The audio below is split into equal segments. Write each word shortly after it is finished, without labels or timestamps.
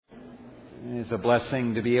It's a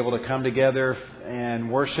blessing to be able to come together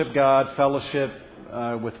and worship God, fellowship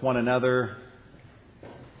with one another.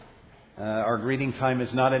 Our greeting time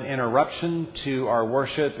is not an interruption to our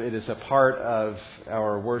worship. It is a part of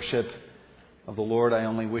our worship of the Lord. I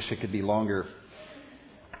only wish it could be longer.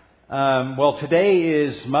 Well, today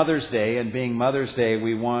is Mother's Day, and being Mother's Day,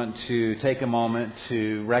 we want to take a moment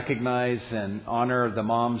to recognize and honor the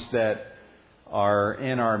moms that are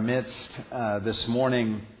in our midst this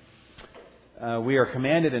morning. We are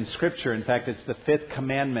commanded in Scripture, in fact, it's the fifth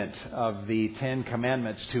commandment of the Ten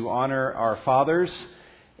Commandments, to honor our fathers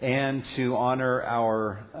and to honor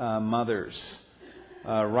our mothers,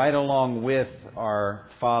 right along with our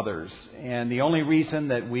fathers. And the only reason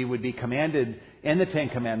that we would be commanded in the Ten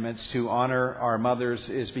Commandments to honor our mothers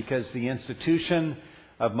is because the institution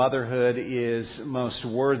of motherhood is most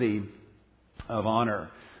worthy of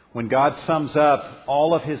honor. When God sums up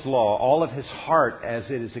all of His law, all of His heart as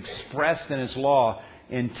it is expressed in His law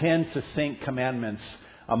in 10 succinct commandments,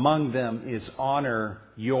 among them is honor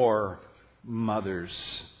your mothers.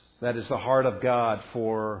 That is the heart of God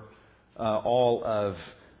for all of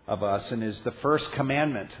us, and is the first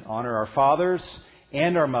commandment. Honor our fathers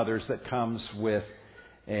and our mothers, that comes with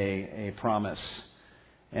a promise.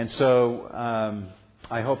 And so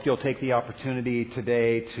I hope you'll take the opportunity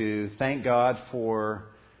today to thank God for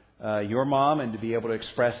your mom, and to be able to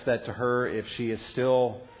express that to her if she is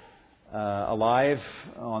still alive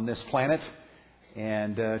on this planet.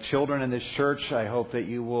 And children in this church, I hope that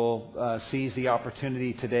you will seize the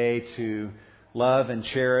opportunity today to love and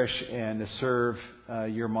cherish and to serve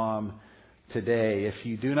your mom today. If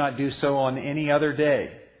you do not do so on any other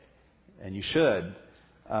day, and you should,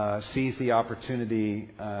 seize the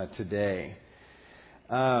opportunity today.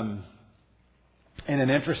 In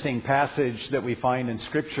an interesting passage that we find in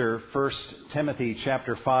Scripture, 1 Timothy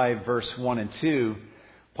chapter 5, verse 1 and 2,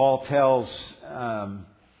 Paul tells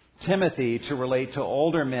Timothy to relate to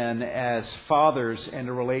older men as fathers and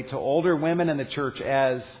to relate to older women in the church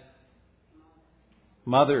as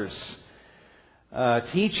mothers,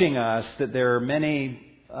 teaching us that there are many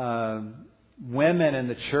women in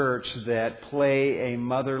the church that play a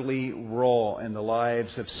motherly role in the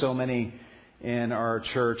lives of so many in our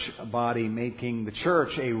church body, making the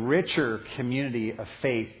church a richer community of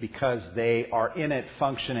faith because they are in it,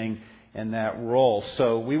 functioning in that role.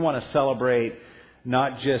 So we want to celebrate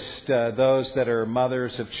not just those that are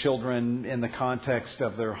mothers of children in the context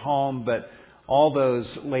of their home, but all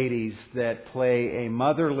those ladies that play a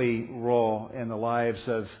motherly role in the lives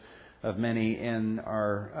of many in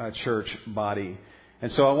our church body.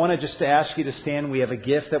 And so I wanted just to ask you to stand. We have a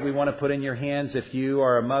gift that we want to put in your hands. If you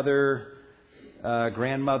are a mother,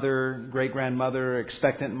 grandmother, great-grandmother,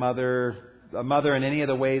 expectant mother, a mother in any of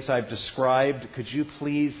the ways I've described, could you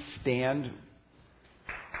please stand?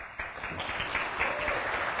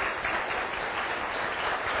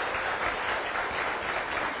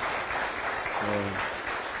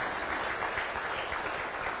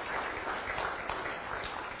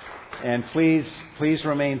 And please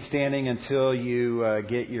remain standing until you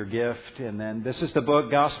get your gift. And then this is the book,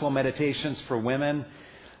 Gospel Meditations for Women.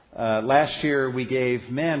 Last year we gave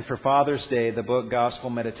men for Father's Day the book Gospel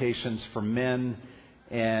Meditations for Men,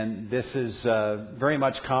 and this is very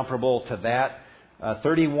much comparable to that.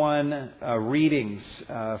 31 readings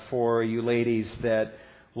for you ladies that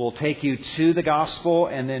will take you to the gospel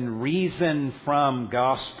and then reason from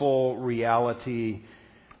gospel reality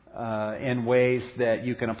in ways that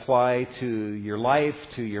you can apply to your life,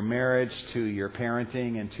 to your marriage, to your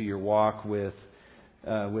parenting, and to your walk with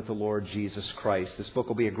the Lord Jesus Christ. This book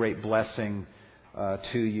will be a great blessing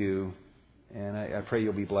to you, and I pray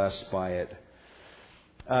you'll be blessed by it.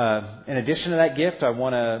 In addition to that gift, I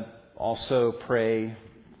want to also pray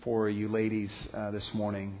for you ladies this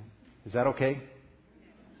morning. Is that okay?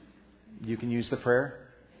 You can use the prayer?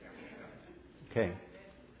 Okay.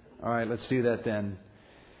 All right, let's do that then.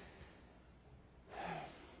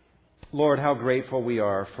 Lord, how grateful we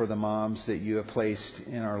are for the moms that you have placed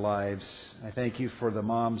in our lives. I thank you for the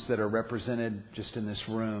moms that are represented just in this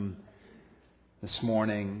room this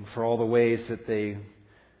morning, for all the ways that they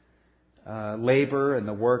labor and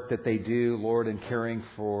the work that they do, Lord, in caring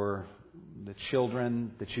for the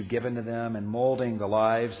children that you've given to them and molding the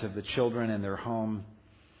lives of the children in their home.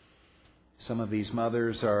 Some of these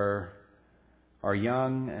mothers are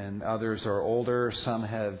young and others are older. Some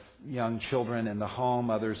have young children in the home.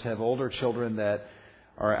 Others have older children that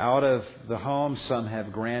are out of the home. Some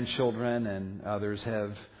have grandchildren and others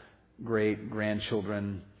have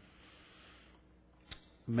great-grandchildren.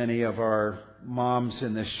 Many of our moms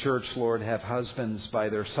in this church, Lord, have husbands by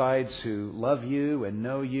their sides who love you and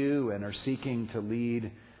know you and are seeking to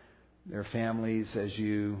lead their families as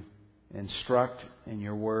you instruct in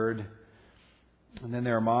your word. And then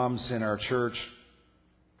there are moms in our church,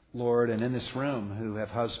 Lord, and in this room who have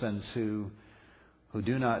husbands who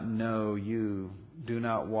do not know you, do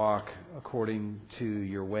not walk according to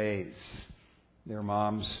your ways. There are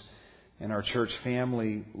moms in our church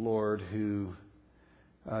family, Lord, who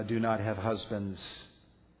do not have husbands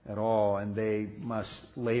at all, and they must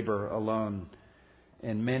labor alone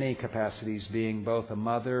in many capacities, being both a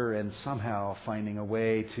mother and somehow finding a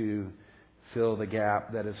way to fill the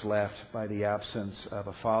gap that is left by the absence of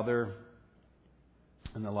a father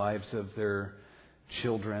in the lives of their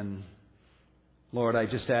children. Lord, I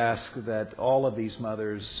just ask that all of these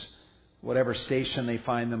mothers, whatever station they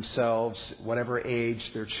find themselves, whatever age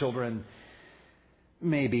their children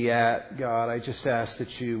may be at, God, I just ask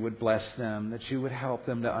that you would bless them, that you would help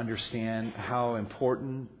them to understand how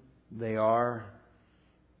important they are,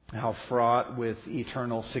 how fraught with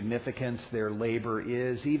eternal significance their labor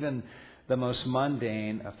is, even the most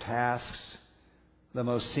mundane of tasks, the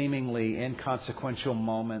most seemingly inconsequential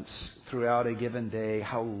moments throughout a given day,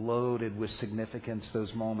 how loaded with significance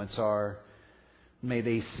those moments are. May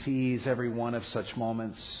they seize every one of such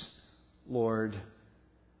moments, Lord,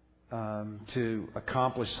 to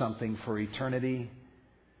accomplish something for eternity.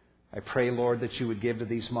 I pray, Lord, that you would give to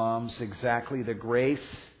these moms exactly the grace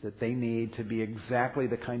that they need to be exactly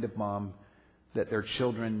the kind of mom that their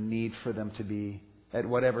children need for them to be at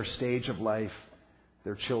whatever stage of life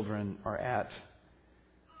their children are at.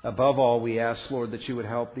 Above all, we ask, Lord, that you would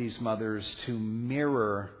help these mothers to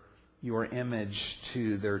mirror your image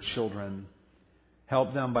to their children.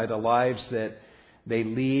 Help them by the lives that they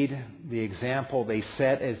lead, the example they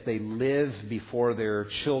set as they live before their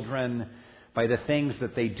children, by the things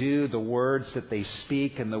that they do, the words that they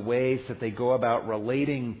speak, and the ways that they go about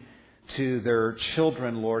relating to their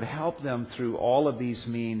children. Lord, help them through all of these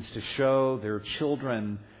means to show their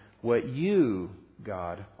children what you,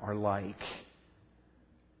 God, are like.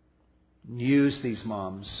 Use these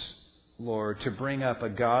moms, Lord, to bring up a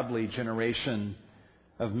godly generation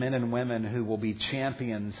of men and women who will be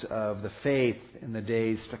champions of the faith in the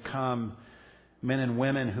days to come. Men and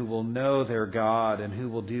women who will know their God and who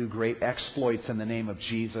will do great exploits in the name of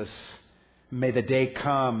Jesus. May the day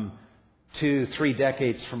come 2-3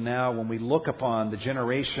 decades from now when we look upon the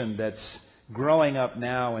generation that's growing up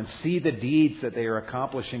now and see the deeds that they are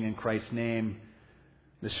accomplishing in Christ's name,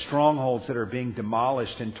 the strongholds that are being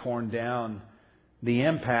demolished and torn down, the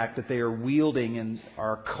impact that they are wielding in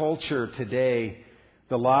our culture today,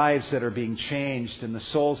 the lives that are being changed and the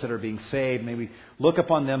souls that are being saved. May we look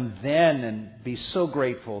upon them then and be so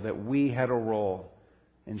grateful that we had a role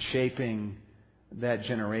in shaping that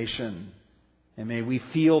generation. And may we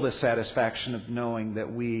feel the satisfaction of knowing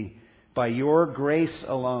that we, by your grace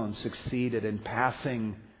alone, succeeded in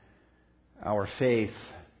passing our faith,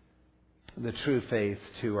 the true faith,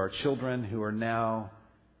 to our children who are now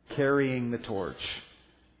carrying the torch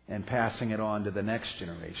and passing it on to the next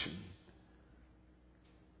generation.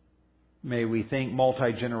 May we think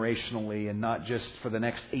multi-generationally and not just for the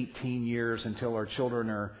next 18 years until our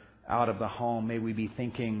children are out of the home. May we be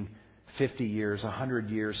thinking 50 years,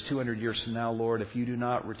 100 years, 200 years from now, Lord. If you do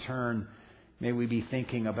not return, may we be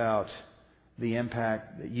thinking about the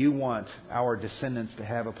impact that you want our descendants to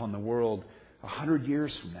have upon the world 100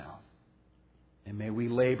 years from now. And may we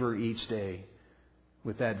labor each day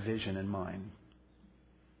with that vision in mind.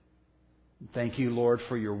 Thank you, Lord,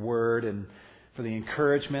 for your word and for the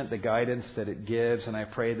encouragement, the guidance that it gives. And I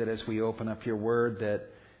pray that as we open up your word, that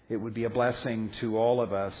it would be a blessing to all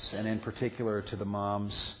of us, and in particular to the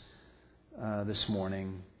moms this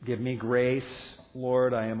morning. Give me grace,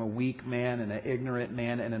 Lord. I am a weak man and an ignorant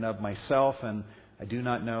man in and of myself, and I do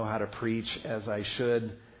not know how to preach as I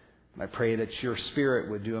should. I pray that your Spirit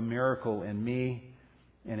would do a miracle in me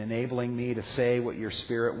in enabling me to say what your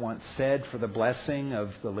Spirit once said for the blessing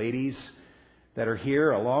of the ladies that are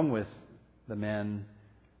here along with the men.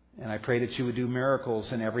 And I pray that you would do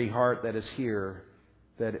miracles in every heart that is here,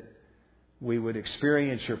 that we would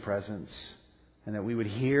experience your presence and that we would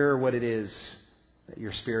hear what it is that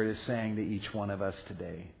your Spirit is saying to each one of us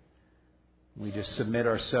today. We just submit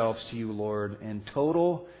ourselves to you, Lord, in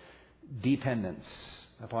total dependence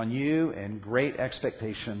upon you and great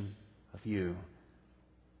expectation of you.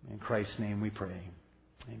 In Christ's name we pray.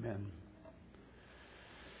 Amen.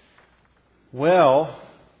 Well,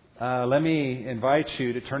 let me invite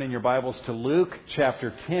you to turn in your Bibles to Luke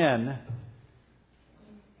chapter 10.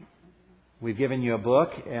 We've given you a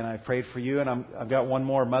book, and I prayed for you, and I've got one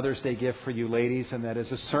more Mother's Day gift for you ladies, and that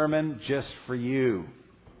is a sermon just for you.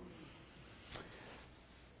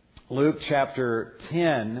 Luke chapter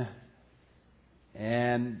 10,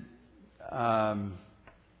 and we're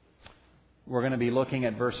going to be looking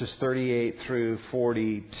at verses 38 through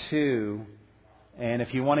 42. And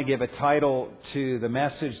if you want to give a title to the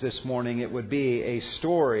message this morning, it would be A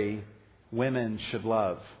Story Women Should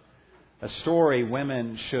Love. A Story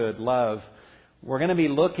Women Should Love. We're going to be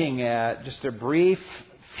looking at just a brief,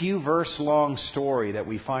 few verse long story that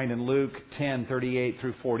we find in Luke 10:38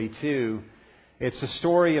 through 42. It's the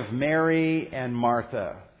story of Mary and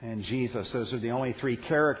Martha and Jesus. Those are the only three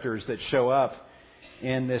characters that show up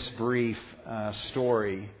in this brief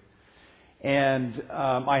story. And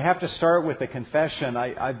I have to start with a confession.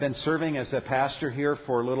 I've been serving as a pastor here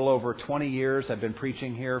for a little over 20 years. I've been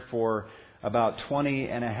preaching here for about 20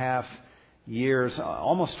 and a half years,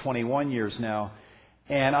 almost 21 years now.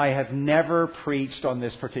 And I have never preached on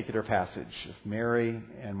this particular passage of Mary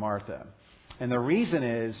and Martha. And the reason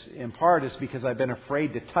is, in part, is because I've been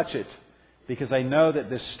afraid to touch it. Because I know that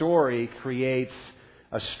this story creates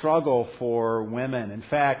a struggle for women. In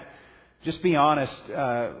fact, just be honest,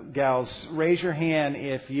 gals, raise your hand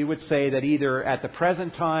if you would say that either at the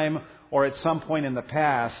present time or at some point in the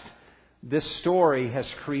past, this story has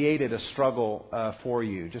created a struggle for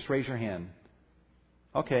you. Just raise your hand.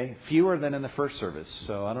 Okay, fewer than in the first service,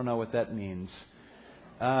 so I don't know what that means.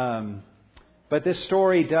 But this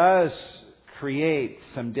story does create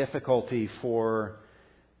some difficulty for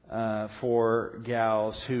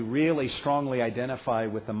gals who really strongly identify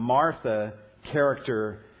with the Martha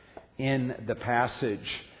character in the passage.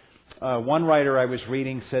 One writer I was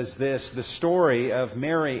reading says this: the story of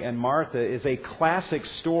Mary and Martha is a classic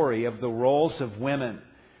story of the roles of women,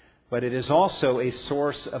 but it is also a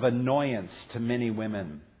source of annoyance to many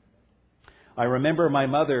women. I remember my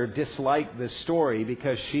mother disliked this story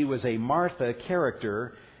because she was a Martha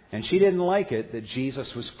character, and she didn't like it that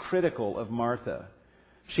Jesus was critical of Martha.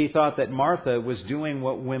 She thought that Martha was doing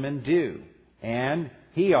what women do, and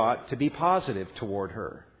he ought to be positive toward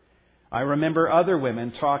her. I remember other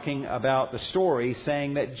women talking about the story,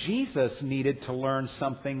 saying that Jesus needed to learn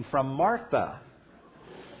something from Martha.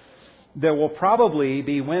 There will probably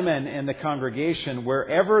be women in the congregation,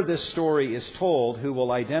 wherever this story is told, who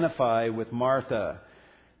will identify with Martha.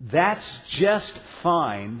 That's just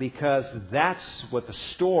fine, because that's what the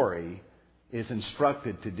story is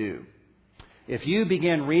instructed to do. If you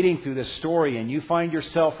begin reading through this story and you find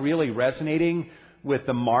yourself really resonating with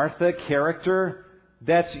the Martha character,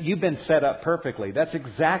 you've been set up perfectly. That's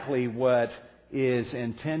exactly what is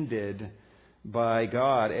intended by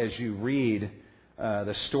God as you read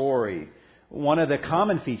the story. One of the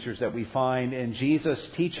common features that we find in Jesus'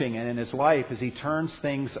 teaching and in His life is He turns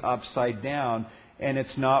things upside down, and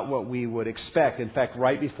it's not what we would expect. In fact,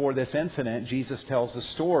 right before this incident, Jesus tells the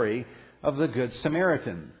story of the Good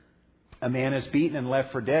Samaritan. A man is beaten and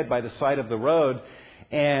left for dead by the side of the road,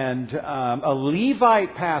 and a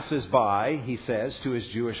Levite passes by, he says, to his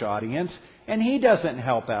Jewish audience, and he doesn't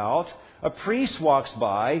help out. A priest walks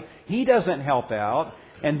by, he doesn't help out.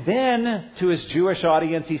 And then to his Jewish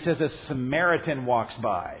audience, he says a Samaritan walks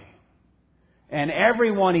by. And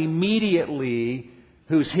everyone immediately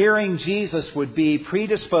who's hearing Jesus would be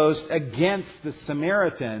predisposed against the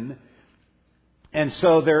Samaritan. And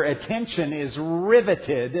so their attention is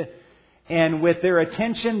riveted. And with their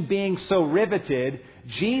attention being so riveted,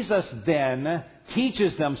 Jesus then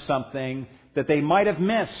teaches them something that they might have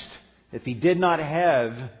missed if He did not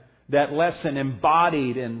have that lesson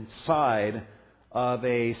embodied inside of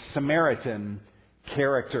a Samaritan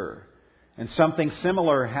character. And something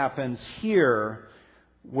similar happens here,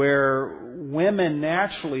 where women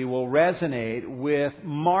naturally will resonate with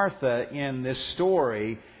Martha in this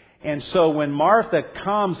story. And so when Martha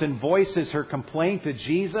comes and voices her complaint to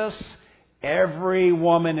Jesus, every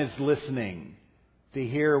woman is listening to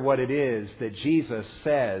hear what it is that Jesus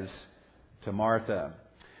says to Martha.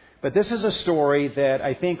 But this is a story that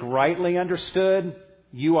I think, rightly understood,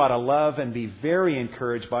 you ought to love and be very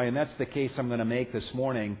encouraged by, and that's the case I'm going to make this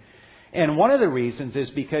morning. And one of the reasons is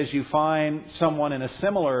because you find someone in a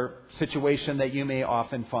similar situation that you may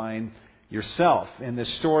often find yourself. In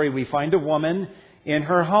this story, we find a woman in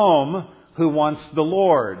her home who wants the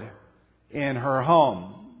Lord in her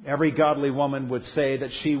home. Every godly woman would say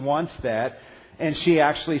that she wants that, and she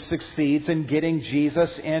actually succeeds in getting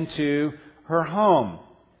Jesus into her home.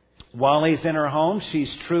 While He's in her home,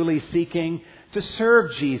 she's truly seeking to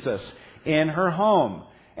serve Jesus in her home.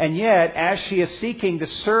 And yet, as she is seeking to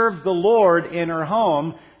serve the Lord in her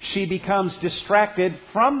home, she becomes distracted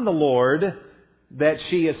from the Lord that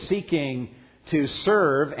she is seeking to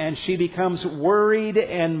serve, and she becomes worried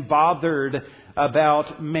and bothered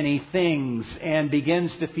about many things and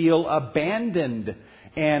begins to feel abandoned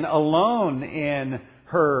and alone in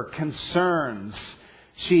her concerns.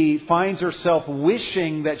 She finds herself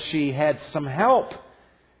wishing that she had some help.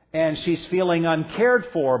 And she's feeling uncared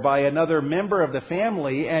for by another member of the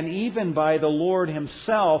family and even by the Lord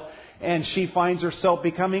Himself. And she finds herself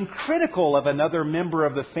becoming critical of another member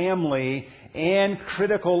of the family and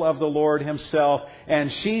critical of the Lord Himself.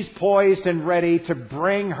 And she's poised and ready to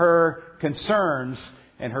bring her concerns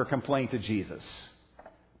and her complaint to Jesus.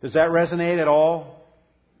 Does that resonate at all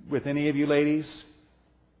with any of you ladies?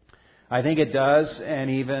 I think it does, and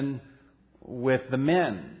even with the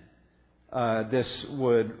men, this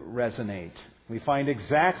would resonate. We find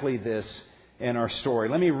exactly this in our story.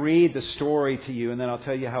 Let me read the story to you, and then I'll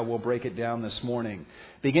tell you how we'll break it down this morning.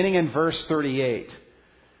 Beginning in verse 38.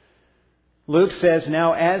 Luke says,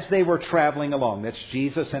 "Now as they were traveling along," that's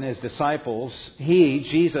Jesus and His disciples,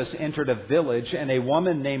 Jesus, entered a village, and a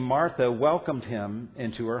woman named Martha welcomed Him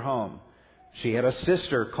into her home. She had a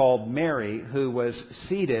sister called Mary who was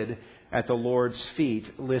seated at the Lord's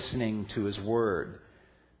feet listening to His word.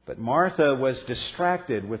 But Martha was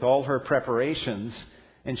distracted with all her preparations,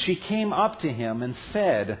 and she came up to Him and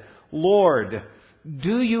said, "Lord,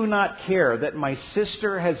 do you not care that my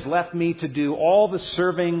sister has left me to do all the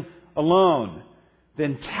serving alone?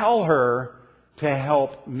 Then tell her to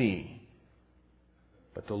help me."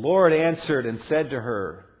 But the Lord answered and said to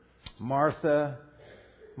her, "Martha,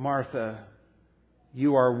 Martha,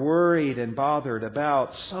 you are worried and bothered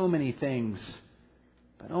about so many things,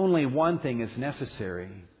 but only one thing is necessary.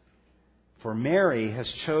 For Mary has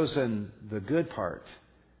chosen the good part,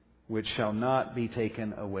 which shall not be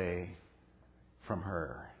taken away from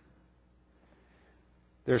her."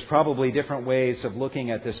 There's probably different ways of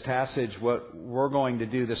looking at this passage. What we're going to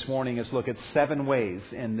do this morning is look at 7 ways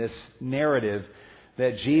in this narrative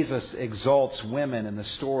that Jesus exalts women in the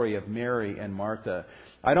story of Mary and Martha.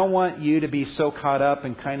 I don't want you to be so caught up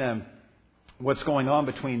in kind of what's going on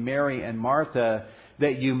between Mary and Martha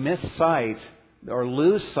that you miss sight or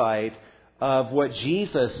lose sight of what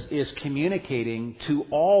Jesus is communicating to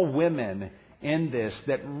all women in this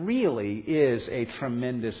that really is a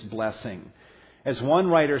tremendous blessing. As one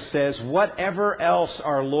writer says, whatever else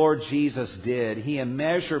our Lord Jesus did, He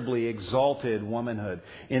immeasurably exalted womanhood.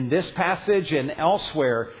 In this passage and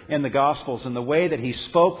elsewhere in the Gospels, in the way that He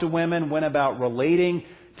spoke to women, went about relating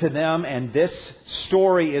to them, and this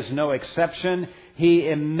story is no exception, He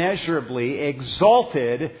immeasurably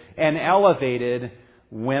exalted and elevated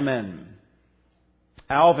women.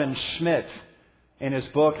 Alvin Schmidt, in his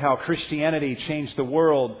book, How Christianity Changed the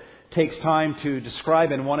World, takes time to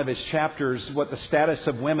describe in one of his chapters what the status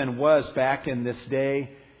of women was back in this day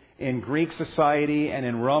in Greek society and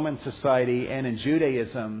in Roman society and in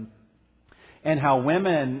Judaism, and how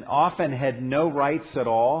women often had no rights at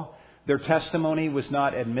all. Their testimony was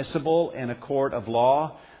not admissible in a court of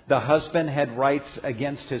law. The husband had rights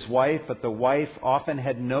against his wife, but the wife often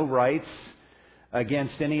had no rights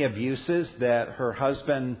against any abuses that her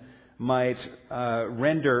husband might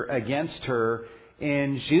render against her.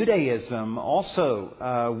 In Judaism,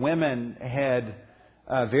 also, women had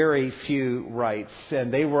very few rights,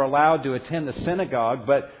 and they were allowed to attend the synagogue,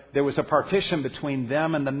 but there was a partition between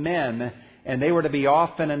them and the men, and they were to be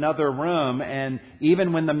off in another room, and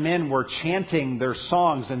even when the men were chanting their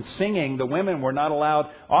songs and singing, the women were not allowed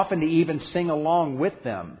often to even sing along with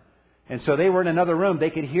them. And so they were in another room. They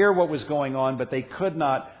could hear what was going on, but they could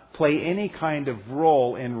not play any kind of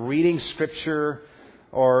role in reading Scripture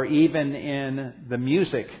or even in the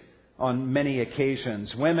music on many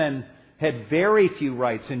occasions. Women had very few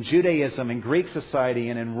rights in Judaism, in Greek society,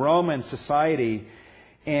 and in Roman society.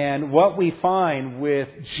 And what we find with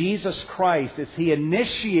Jesus Christ is He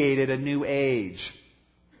initiated a new age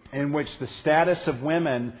in which the status of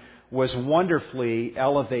women was wonderfully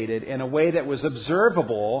elevated in a way that was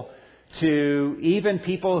observable to even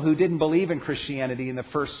people who didn't believe in Christianity in the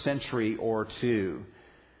first century or two.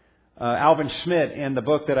 Alvin Schmidt, in the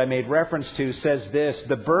book that I made reference to, says this: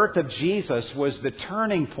 the birth of Jesus was the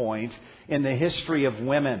turning point in the history of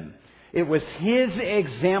women. It was His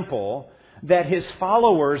example that His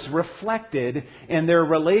followers reflected in their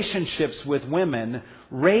relationships with women,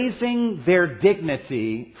 raising their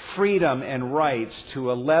dignity, freedom, and rights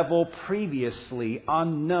to a level previously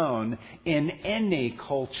unknown in any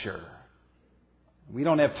culture. We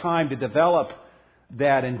don't have time to develop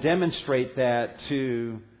that and demonstrate that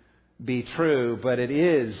to be true, but it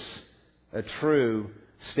is a true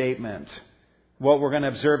statement. What we're going to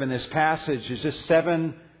observe in this passage is just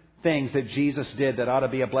 7 things that Jesus did that ought to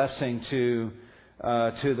be a blessing to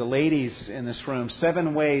the ladies in this room.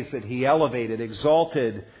 7 ways that He elevated,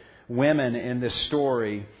 exalted women in this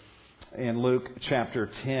story in Luke chapter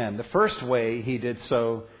 10. The first way He did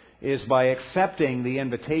so is by accepting the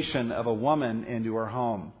invitation of a woman into her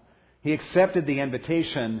home. He accepted the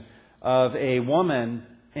invitation of a woman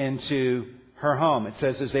into her home. It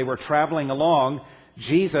says, as they were traveling along,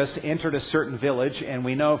 Jesus entered a certain village, and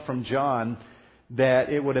we know from John that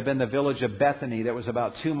it would have been the village of Bethany that was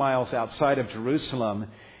about 2 miles outside of Jerusalem.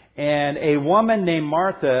 And a woman named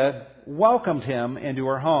Martha welcomed him into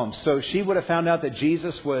her home. So she would have found out that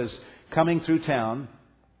Jesus was coming through town,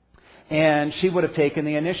 and she would have taken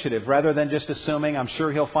the initiative rather than just assuming, I'm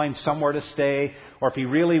sure he'll find somewhere to stay, or if he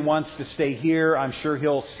really wants to stay here, I'm sure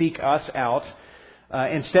he'll seek us out.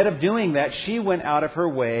 Instead of doing that, she went out of her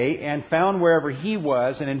way and found wherever he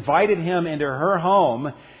was and invited him into her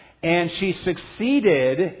home. And she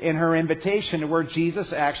succeeded in her invitation to where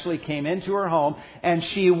Jesus actually came into her home, and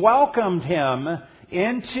she welcomed him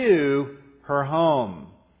into her home.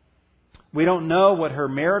 We don't know what her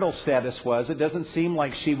marital status was. It doesn't seem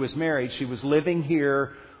like she was married. She was living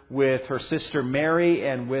here with her sister Mary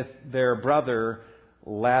and with their brother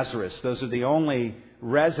Lazarus. Those are the only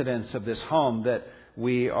residents of this home that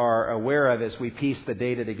we are aware of as we piece the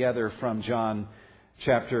data together from John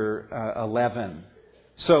chapter 11.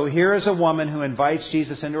 So here is a woman who invites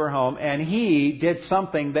Jesus into her home, and he did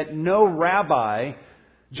something that no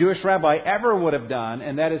Jewish rabbi ever would have done,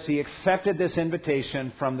 and that is he accepted this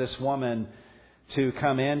invitation from this woman to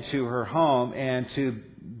come into her home and to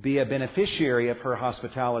be a beneficiary of her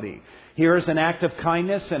hospitality. Here is an act of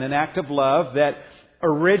kindness and an act of love that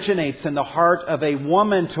originates in the heart of a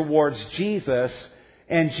woman towards Jesus,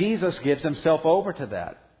 and Jesus gives himself over to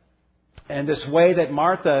that. And this way that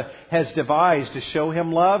Martha has devised to show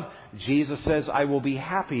him love, Jesus says, I will be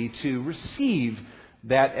happy to receive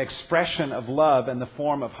that expression of love in the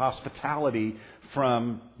form of hospitality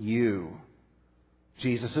from you.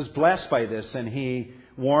 Jesus is blessed by this, and he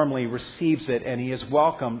warmly receives it, and he is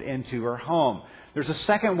welcomed into her home. There's a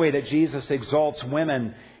second way that Jesus exalts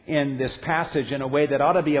women in this passage in a way that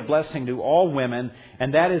ought to be a blessing to all women,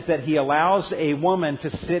 and that is that he allows a woman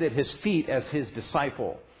to sit at his feet as his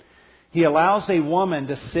disciple. He allows a woman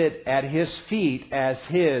to sit at his feet as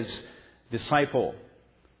his disciple.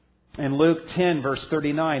 In Luke 10, verse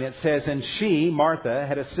 39, it says, and she, Martha,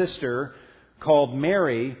 had a sister called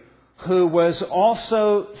Mary, who was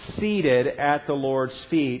also seated at the Lord's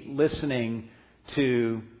feet, listening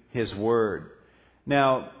to his word.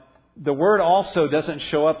 Now, the word also doesn't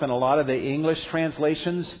show up in a lot of the English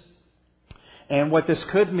translations. And what this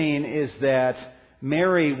could mean is that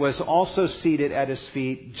Mary was also seated at his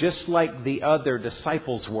feet just like the other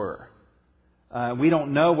disciples were. We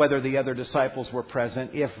don't know whether the other disciples were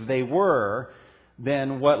present. If they were,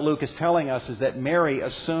 then what Luke is telling us is that Mary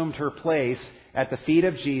assumed her place at the feet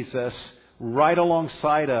of Jesus right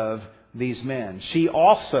alongside of these men. She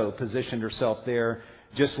also positioned herself there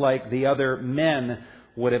just like the other men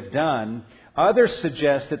would have done. Others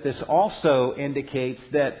suggest that this also indicates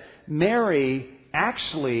that Mary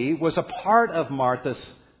actually was a part of Martha's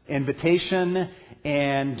invitation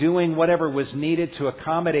and doing whatever was needed to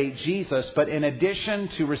accommodate Jesus. But in addition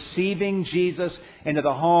to receiving Jesus into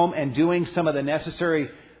the home and doing some of the necessary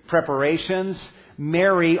preparations,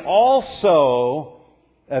 Mary also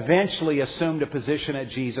eventually assumed a position at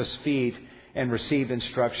Jesus' feet and received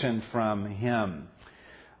instruction from him.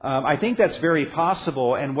 I think that's very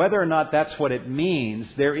possible, and whether or not that's what it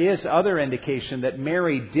means, there is other indication that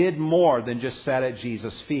Mary did more than just sat at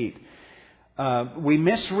Jesus' feet. We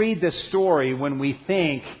misread this story when we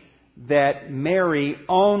think that Mary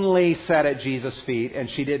only sat at Jesus' feet and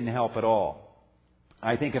she didn't help at all.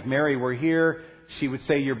 I think if Mary were here, she would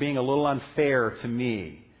say, you're being a little unfair to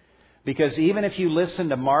me. Because even if you listen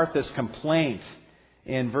to Martha's complaint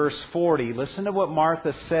in verse 40, listen to what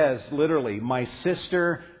Martha says, literally, my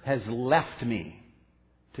sister has left me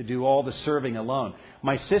to do all the serving alone.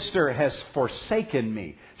 My sister has forsaken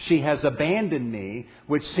me. She has abandoned me,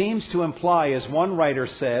 which seems to imply, as one writer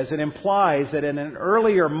says, it implies that in an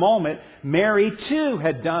earlier moment, Mary too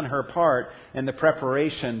had done her part in the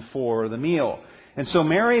preparation for the meal. And so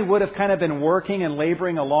Mary would have kind of been working and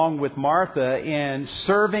laboring along with Martha in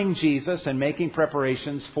serving Jesus and making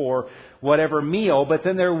preparations for whatever meal. But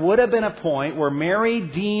then there would have been a point where Mary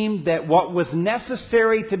deemed that what was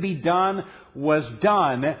necessary to be done was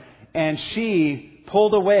done, and she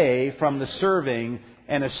pulled away from the serving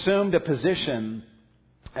and assumed a position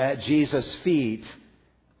at Jesus' feet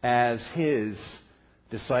as his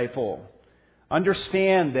disciple.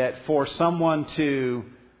 Understand that for someone to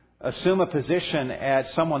assume a position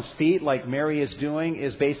at someone's feet like Mary is doing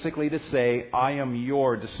is basically to say, I am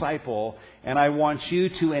your disciple, and I want you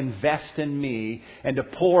to invest in me and to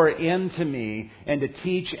pour into me and to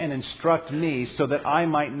teach and instruct me so that I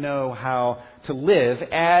might know how to live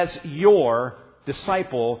as your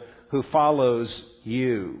disciple who follows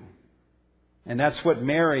you. And that's what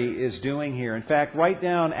Mary is doing here. In fact, write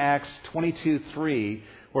down Acts 22:3,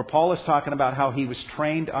 where Paul is talking about how he was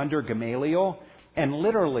trained under Gamaliel. And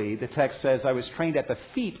literally, the text says, I was trained at the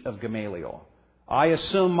feet of Gamaliel. I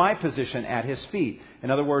assume my position at his feet.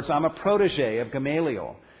 In other words, I'm a protege of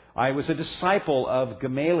Gamaliel. I was a disciple of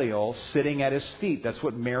Gamaliel sitting at his feet. That's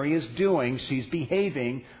what Mary is doing. She's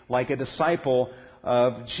behaving like a disciple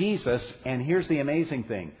of Jesus. And here's the amazing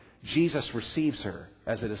thing. Jesus receives her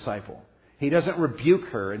as a disciple. He doesn't rebuke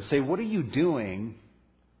her and say, what are you doing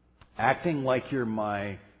acting like you're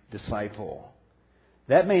my disciple?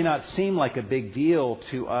 That may not seem like a big deal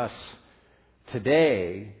to us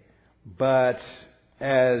today, but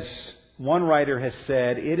as one writer has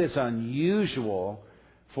said, it is unusual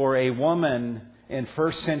for a woman in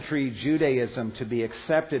first century Judaism to be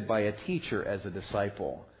accepted by a teacher as a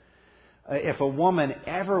disciple. If a woman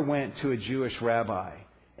ever went to a Jewish rabbi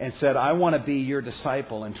and said, I want to be your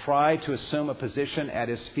disciple, and tried to assume a position at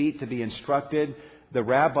his feet to be instructed, the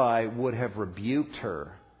rabbi would have rebuked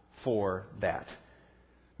her for that.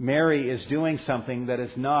 Mary is doing something that is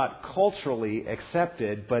not culturally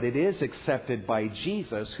accepted, but it is accepted by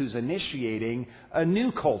Jesus, who's initiating a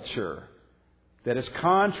new culture that is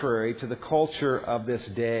contrary to the culture of this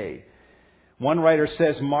day. One writer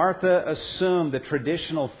says, Martha assumed the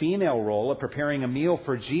traditional female role of preparing a meal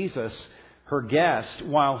for Jesus, her guest,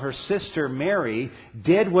 while her sister Mary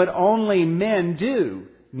did what only men do,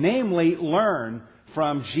 namely learn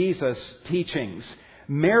from Jesus' teachings.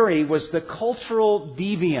 Mary was the cultural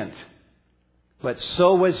deviant, but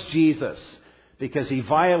so was Jesus, because he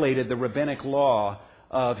violated the rabbinic law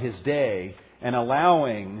of his day and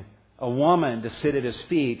allowing a woman to sit at his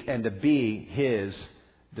feet and to be his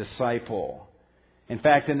disciple. In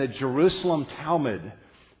fact, in the Jerusalem Talmud,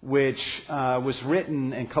 which was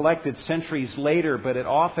written and collected centuries later, but it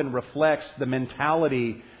often reflects the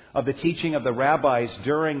mentality of the teaching of the rabbis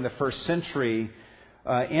during the first century,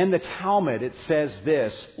 in the Talmud it says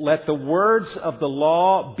this, let the words of the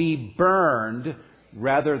law be burned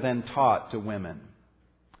rather than taught to women.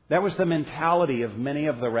 That was the mentality of many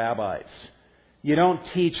of the rabbis. You don't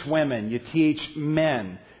teach women, you teach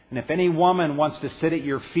men. And if any woman wants to sit at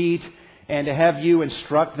your feet and to have you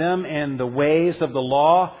instruct them in the ways of the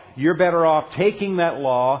law, you're better off taking that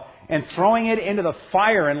law and throwing it into the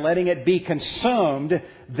fire and letting it be consumed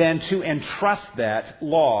than to entrust that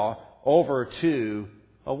law over to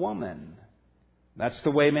a woman. That's the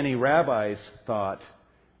way many rabbis thought.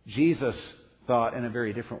 Jesus thought in a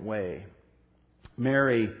very different way.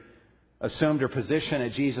 Mary assumed her position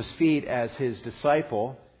at Jesus' feet as his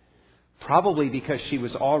disciple, probably because she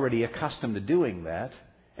was already accustomed to doing that,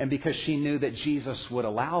 and because she knew that Jesus would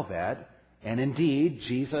allow that. And indeed,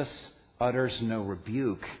 Jesus utters no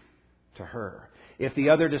rebuke to her. If the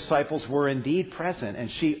other disciples were indeed present,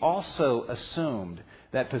 and she also assumed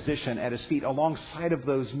that position at his feet alongside of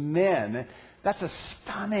those men, that's a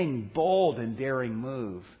stunning, bold, and daring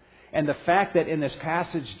move. And the fact that in this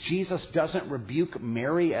passage Jesus doesn't rebuke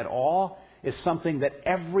Mary at all is something that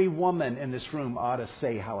every woman in this room ought to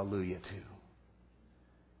say hallelujah to.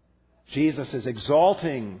 Jesus is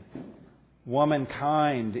exalting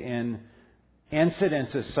womankind in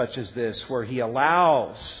incidences such as this, where he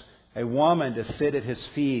allows a woman to sit at his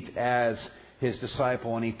feet as his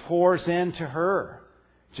disciple, and he pours into her,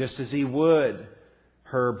 just as he would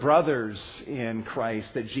her brothers in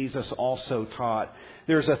Christ that Jesus also taught.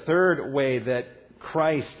 There's a third way that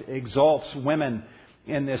Christ exalts women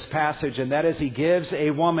in this passage, and that is he gives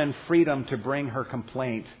a woman freedom to bring her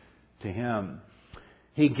complaint to him.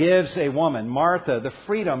 He gives a woman, Martha, the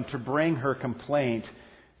freedom to bring her complaint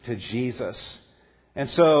to Jesus. And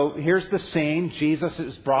so here's the scene. Jesus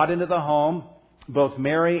is brought into the home. Both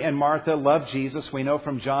Mary and Martha love Jesus. We know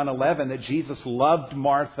from John 11 that Jesus loved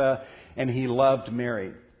Martha and he loved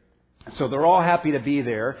Mary. So they're all happy to be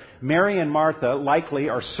there. Mary and Martha likely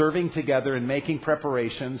are serving together and making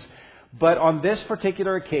preparations. But on this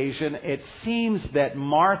particular occasion, it seems that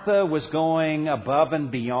Martha was going above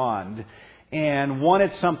and beyond and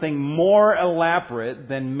wanted something more elaborate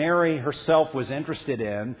than Mary herself was interested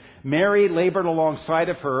in. Mary labored alongside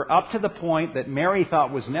of her up to the point that Mary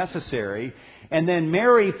thought was necessary. And then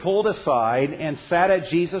Mary pulled aside and sat at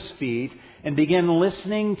Jesus' feet and began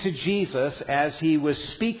listening to Jesus as he was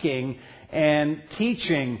speaking and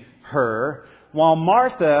teaching her, while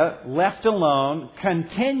Martha, left alone,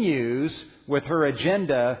 continues with her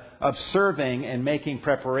agenda of serving and making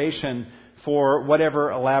preparation for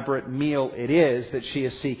whatever elaborate meal it is that she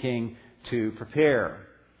is seeking to prepare.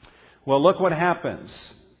 Well, look what happens.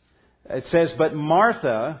 It says, but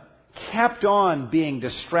Martha kept on being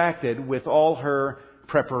distracted with all her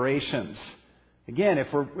preparations. Again,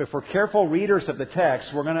 if we're careful readers of the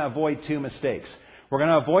text, we're going to avoid two mistakes. We're going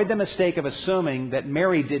to avoid the mistake of assuming that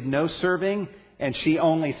Mary did no serving and she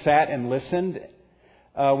only sat and listened.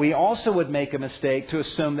 We also would make a mistake to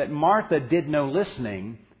assume that Martha did no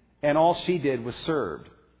listening and all she did was served.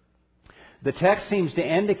 The text seems to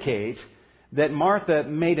indicate that Martha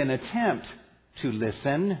made an attempt to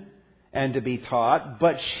listen and to be taught,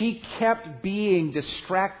 but she kept being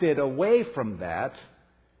distracted away from that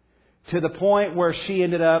to the point where she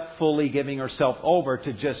ended up fully giving herself over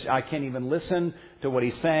to I can't even listen to what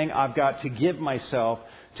he's saying. I've got to give myself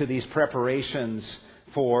to these preparations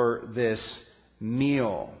for this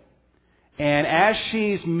meal. And as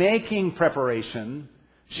she's making preparation,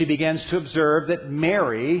 she begins to observe that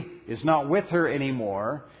Mary is not with her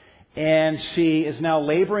anymore, and she is now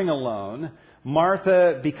laboring alone.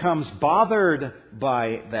 Martha becomes bothered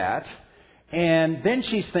by that. And then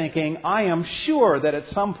she's thinking, I am sure that at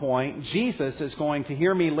some point Jesus is going to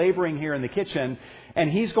hear me laboring here in the kitchen,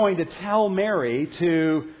 and he's going to tell Mary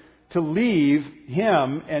to leave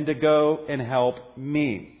him and to go and help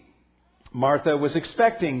me. Martha was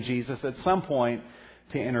expecting Jesus at some point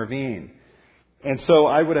to intervene. And so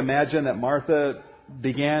I would imagine that Martha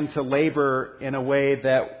began to labor in a way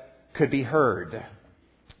that could be heard.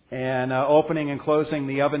 And opening and closing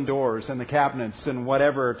the oven doors and the cabinets and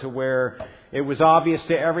whatever, to where it was obvious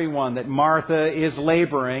to everyone that Martha is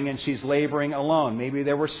laboring and she's laboring alone. Maybe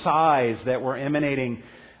there were sighs that were emanating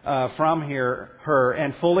from her,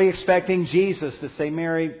 and fully expecting Jesus to say,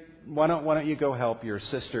 Mary, why don't you go help your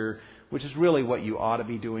sister, which is really what you ought to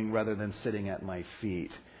be doing rather than sitting at my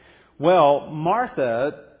feet. Well,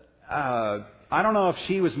 Martha, I don't know if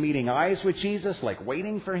she was meeting eyes with Jesus, like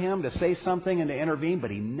waiting for him to say something and to intervene, but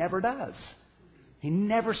he never does. He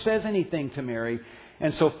never says anything to Mary.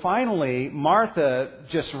 And so finally, Martha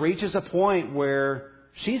just reaches a point where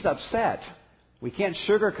she's upset. We can't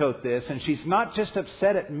sugarcoat this. And she's not just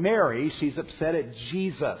upset at Mary, she's upset at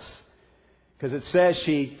Jesus. Because it says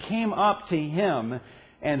she came up to him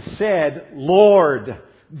and said, Lord,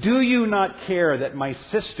 do you not care that my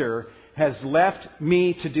sister has left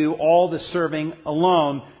me to do all the serving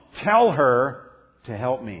alone? Tell her to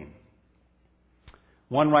help me.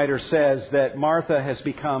 One writer says that Martha has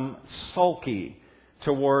become sulky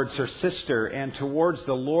towards her sister and towards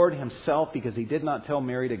the Lord himself because he did not tell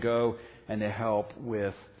Mary to go and to help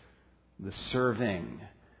with the serving.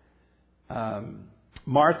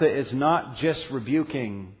 Martha is not just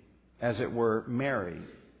rebuking, as it were, Mary.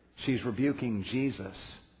 She's rebuking Jesus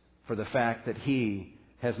for the fact that he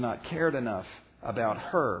has not cared enough about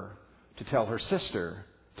her to tell her sister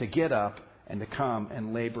to get up and to come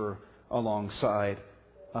and labor alongside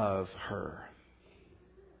of her.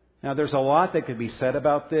 Now, there's a lot that could be said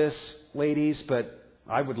about this, ladies, but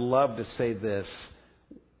I would love to say this.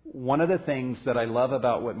 One of the things that I love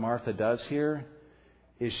about what Martha does here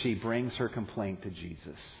is she brings her complaint to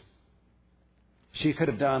Jesus. She could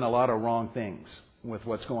have done a lot of wrong things with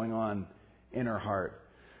what's going on in her heart.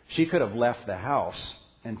 She could have left the house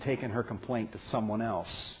and taken her complaint to someone else.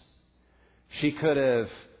 She could have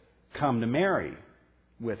come to Mary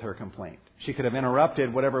with her complaint. She could have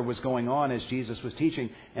interrupted whatever was going on as Jesus was teaching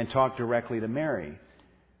and talked directly to Mary.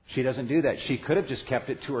 She doesn't do that. She could have just kept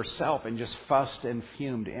it to herself and just fussed and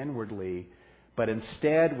fumed inwardly. But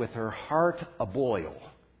instead, with her heart aboil,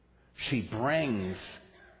 she brings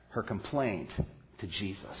her complaint to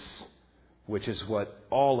Jesus, which is what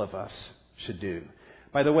all of us should do.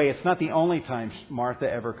 By the way, it's not the only time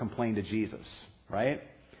Martha ever complained to Jesus, right?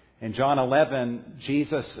 In John 11,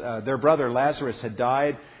 Jesus, their brother Lazarus had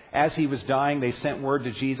died. As he was dying, they sent word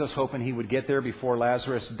to Jesus, hoping he would get there before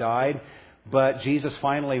Lazarus died. But Jesus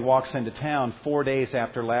finally walks into town 4 days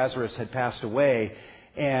after Lazarus had passed away.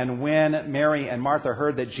 And when Mary and Martha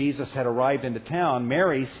heard that Jesus had arrived into town,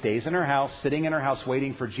 Mary stays in her house, sitting in her house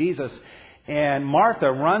waiting for Jesus. And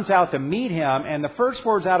Martha runs out to meet him, and the first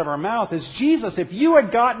words out of her mouth is, Jesus, if you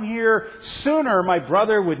had gotten here sooner, my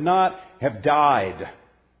brother would not have died.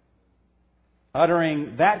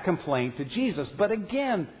 Uttering that complaint to Jesus. But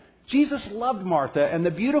again, Jesus loved Martha, and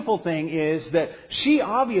the beautiful thing is that she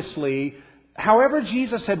obviously, however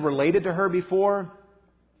Jesus had related to her before,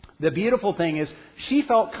 the beautiful thing is she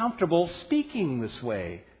felt comfortable speaking this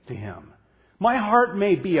way to him. My heart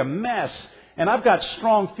may be a mess, and I've got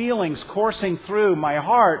strong feelings coursing through my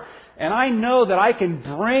heart, And I know that I can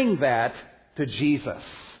bring that to Jesus.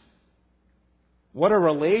 What a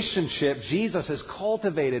relationship Jesus has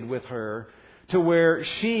cultivated with her, to where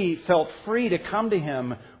she felt free to come to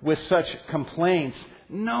Him with such complaints,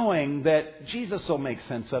 knowing that Jesus will make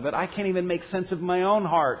sense of it. I can't even make sense of my own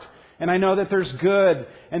heart. And I know that there's good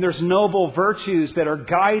and there's noble virtues that are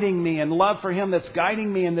guiding me, and love for Him that's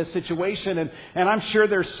guiding me in this situation. And I'm sure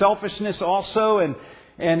there's selfishness also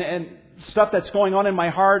and stuff that's going on in my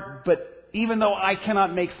heart. But even though I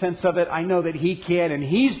cannot make sense of it, I know that He can, and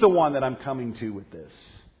He's the one that I'm coming to with this.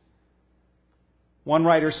 One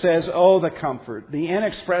writer says, "Oh, the comfort, the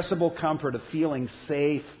inexpressible comfort of feeling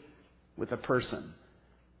safe with a person,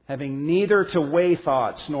 having neither to weigh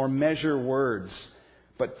thoughts nor measure words,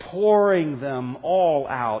 but pouring them all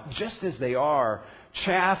out just as they are,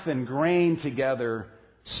 chaff and grain together,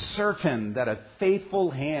 certain that a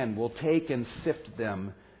faithful hand will take and sift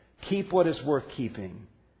them, keep what is worth keeping,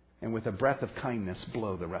 and with a breath of kindness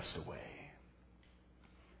blow the rest away."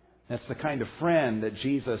 That's the kind of friend that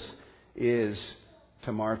Jesus is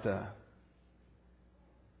to Martha.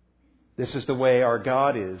 This is the way our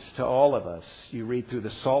God is to all of us. You read through the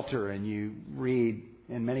Psalter, and you read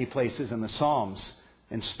in many places in the Psalms,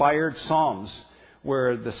 inspired Psalms,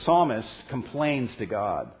 where the psalmist complains to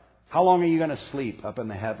God. "How long are you going to sleep up in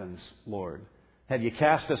the heavens, Lord? Have you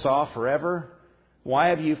cast us off forever? Why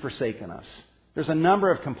have you forsaken us?" There's a number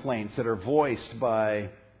of complaints that are voiced by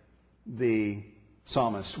the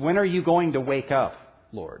psalmist. "When are you going to wake up,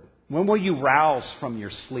 Lord? When will you rouse from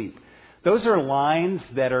your sleep?" Those are lines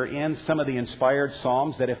that are in some of the inspired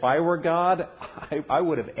Psalms that if I were God, I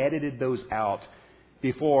would have edited those out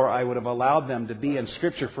before I would have allowed them to be in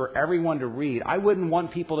Scripture for everyone to read. I wouldn't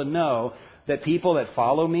want people to know that people that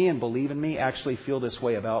follow me and believe in me actually feel this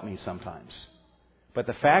way about me sometimes. But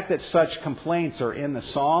the fact that such complaints are in the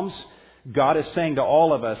Psalms, God is saying to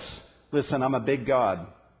all of us, listen, I'm a big God,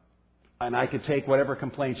 and I can take whatever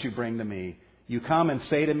complaints you bring to me. You come and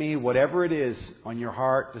say to me whatever it is on your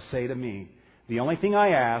heart to say to me. The only thing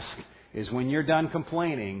I ask is when you're done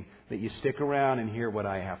complaining that you stick around and hear what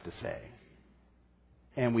I have to say.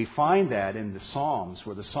 And we find that in the Psalms,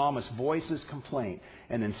 where the psalmist voices complaint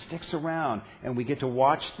and then sticks around, and we get to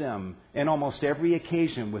watch them in almost every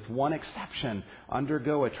occasion, with one exception,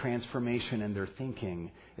 undergo a transformation in their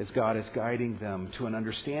thinking as God is guiding them to an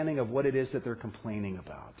understanding of what it is that they're complaining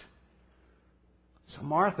about. So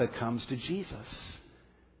Martha comes to Jesus,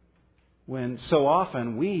 when so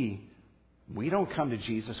often we don't come to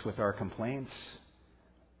Jesus with our complaints.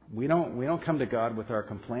 We don't come to God with our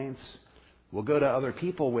complaints. We'll go to other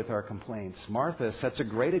people with our complaints. Martha sets a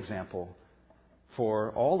great example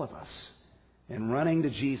for all of us in running to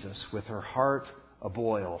Jesus with her heart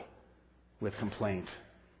aboil with complaint.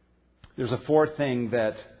 There's a fourth thing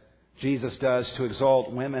that Jesus does to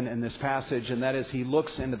exalt women in this passage, and that is He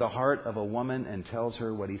looks into the heart of a woman and tells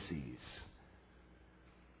her what He sees.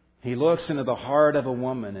 He looks into the heart of a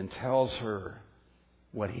woman and tells her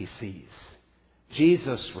what He sees.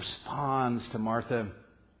 Jesus responds to Martha.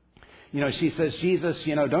 She says, "Jesus,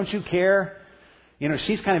 don't you care?"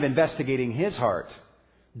 She's kind of investigating His heart.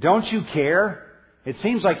 "Don't you care? It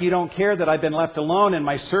seems like you don't care that I've been left alone in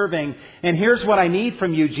my serving. And here's what I need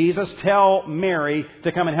from you, Jesus. Tell Mary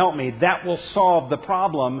to come and help me. That will solve the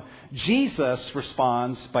problem." Jesus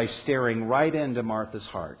responds by staring right into Martha's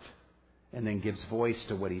heart and then gives voice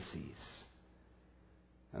to what He sees.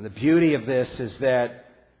 And the beauty of this is that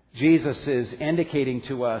Jesus is indicating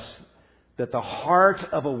to us that the heart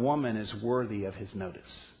of a woman is worthy of His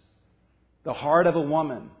notice. The heart of a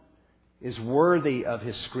woman is worthy of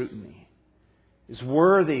His scrutiny, is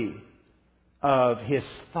worthy of His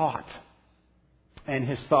thought and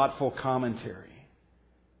His thoughtful commentary.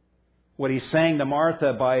 What He's saying to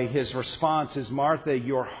Martha by His response is, "Martha,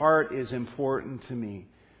 your heart is important to me.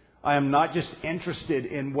 I am not just interested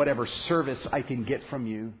in whatever service I can get from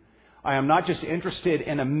you. I am not just interested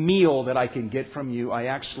in a meal that I can get from you. I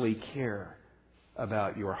actually care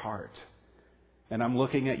about your heart. And I'm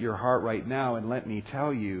looking at your heart right now, and let me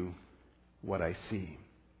tell you what I see."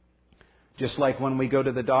 Just like when we go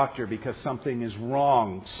to the doctor because something is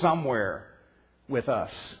wrong somewhere with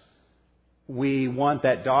us, we want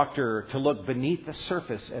that doctor to look beneath the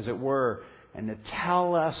surface, as it were, and to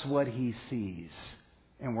tell us what he sees.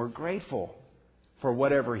 And we're grateful for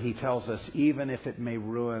whatever he tells us, even if it may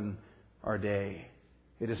ruin our day.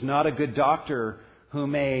 It is not a good doctor who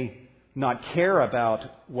may not care about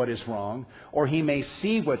what is wrong, or he may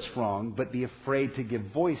see what's wrong but be afraid to give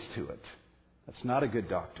voice to it. That's not a good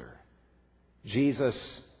doctor.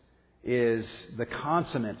 Jesus is the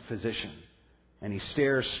consummate physician, and he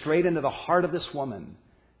stares straight into the heart of this woman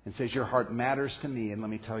and says, your heart matters to me, and let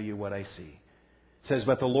me tell you what I see. It says,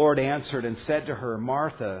 but the Lord answered and said to her,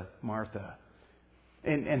 Martha, Martha.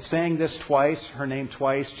 And saying this twice, her name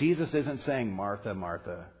twice, Jesus isn't saying, Martha,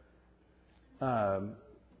 Martha.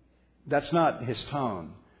 That's not his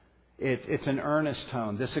tone. It's an earnest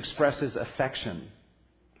tone. This expresses affection.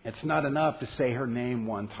 It's not enough to say her name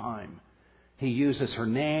one time. He uses her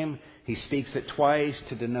name. He speaks it twice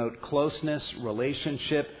to denote closeness,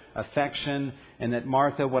 relationship, affection, and that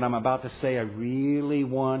Martha, what I'm about to say, I really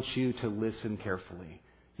want you to listen carefully.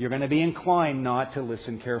 You're going to be inclined not to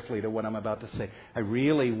listen carefully to what I'm about to say. I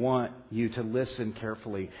really want you to listen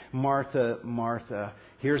carefully. Martha, Martha,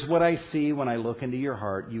 here's what I see when I look into your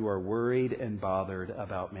heart. You are worried and bothered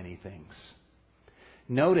about many things.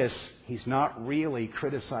 Notice he's not really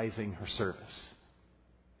criticizing her service.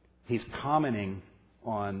 He's commenting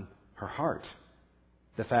on her heart.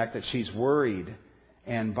 The fact that she's worried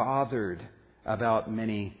and bothered about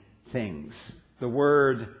many things. The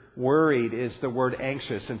word worried is the word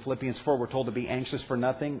anxious. In Philippians 4, we're told to be anxious for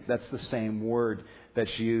nothing. That's the same word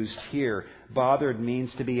that's used here. Bothered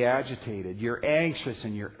means to be agitated. You're anxious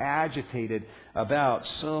and you're agitated about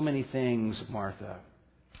so many things, Martha.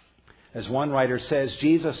 As one writer says,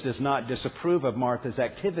 Jesus does not disapprove of Martha's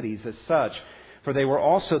activities as such, for they were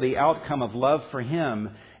also the outcome of love for him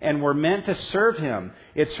and were meant to serve him.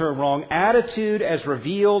 It's her wrong attitude as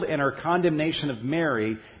revealed in her condemnation of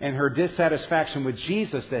Mary and her dissatisfaction with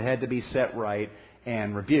Jesus that had to be set right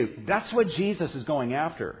and rebuked. That's what Jesus is going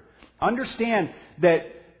after. Understand that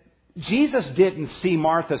Jesus didn't see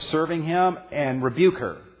Martha serving him and rebuke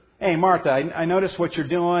her. Hey, Martha, I notice what you're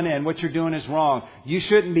doing, and what you're doing is wrong. You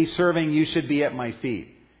shouldn't be serving. You should be at my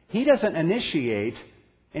feet. He doesn't initiate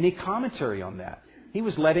any commentary on that. He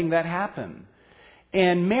was letting that happen.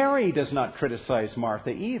 And Mary does not criticize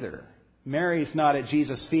Martha either. Mary's not at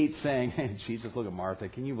Jesus' feet saying, hey, Jesus, look at Martha.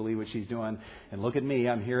 Can you believe what she's doing? And look at me.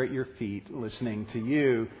 I'm here at your feet listening to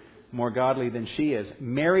you, more godly than she is.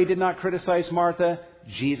 Mary did not criticize Martha.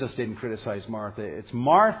 Jesus didn't criticize Martha. It's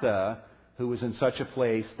Martha who was in such a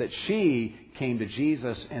place that she came to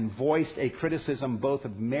Jesus and voiced a criticism both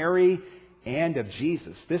of Mary and of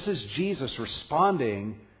Jesus. This is Jesus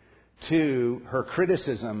responding to her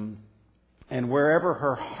criticism and wherever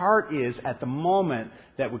her heart is at the moment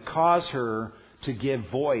that would cause her to give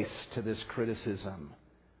voice to this criticism.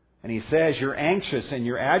 And he says, you're anxious and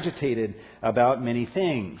you're agitated about many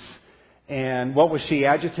things. And what was she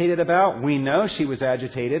agitated about? We know she was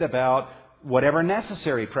agitated about whatever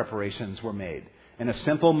necessary preparations were made. In a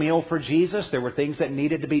simple meal for Jesus, there were things that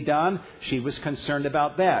needed to be done. She was concerned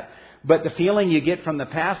about that. But the feeling you get from the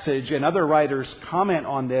passage, and other writers comment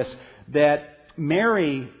on this, that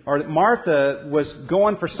Mary or Martha was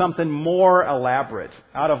going for something more elaborate.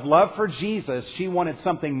 Out of love for Jesus, she wanted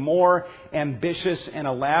something more ambitious and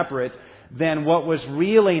elaborate than what was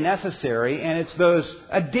really necessary. And it's those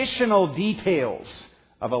additional details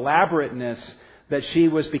of elaborateness that she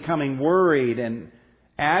was becoming worried and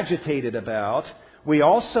agitated about. We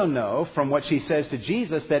also know from what she says to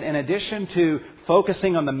Jesus that in addition to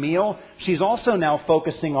focusing on the meal, she's also now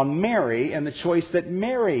focusing on Mary and the choice that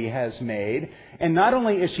Mary has made. And not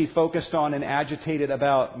only is she focused on and agitated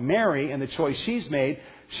about Mary and the choice she's made,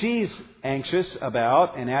 she's anxious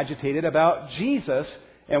about and agitated about Jesus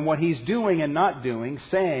and what he's doing and not doing,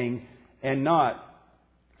 saying and not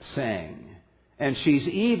saying. And she's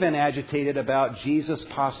even agitated about Jesus'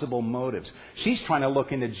 possible motives. She's trying to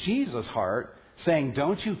look into Jesus' heart, saying,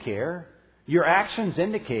 don't you care? Your actions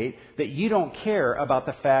indicate that you don't care about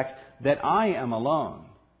the fact that I am alone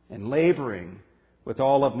and laboring with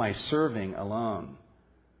all of my serving alone.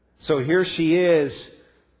 So here she is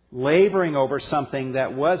laboring over something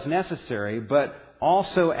that was necessary, but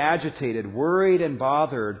also agitated, worried and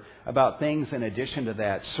bothered about things in addition to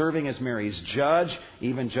that, serving as Mary's judge,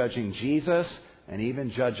 even judging Jesus, and even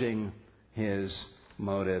judging his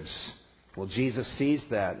motives. Well, Jesus sees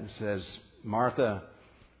that and says, Martha,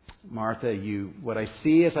 Martha, what I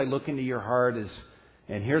see as I look into your heart is,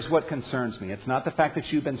 and here's what concerns me. It's not the fact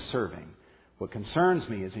that you've been serving. What concerns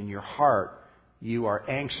me is in your heart, you are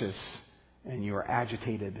anxious and you are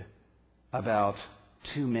agitated about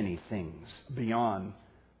too many things beyond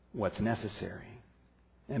what's necessary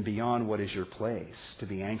and beyond what is your place to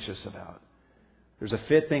be anxious about. There's a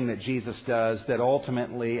fifth thing that Jesus does that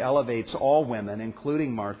ultimately elevates all women,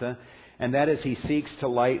 including Martha, and that is he seeks to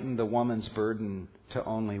lighten the woman's burden to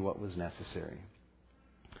only what was necessary.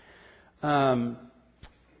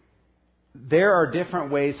 There are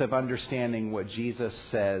different ways of understanding what Jesus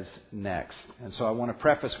says next. And so I want to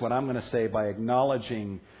preface what I'm going to say by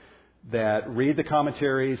acknowledging that read the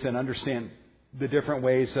commentaries and understand the different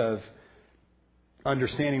ways of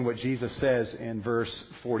understanding what Jesus says in verse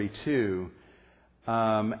 42,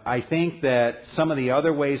 I think that some of the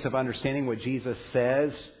other ways of understanding what Jesus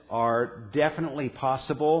says are definitely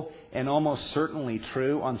possible and almost certainly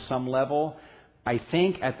true on some level. I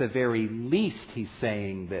think at the very least he's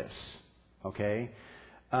saying this, okay?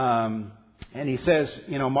 And he says,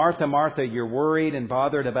 Martha, Martha, you're worried and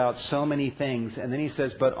bothered about so many things. And then he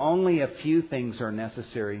says, but only a few things are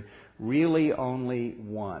necessary. Really only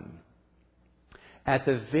one. At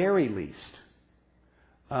the very least,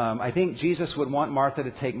 I think Jesus would want Martha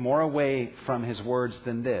to take more away from his words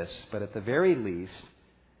than this. But at the very least,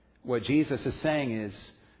 what Jesus is saying is,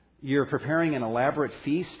 you're preparing an elaborate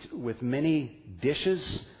feast with many dishes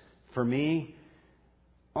for me.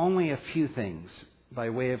 Only a few things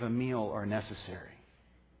by way of a meal are necessary.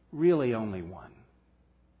 Really only one.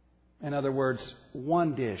 In other words,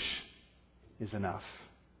 one dish is enough.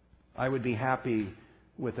 I would be happy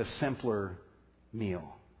with a simpler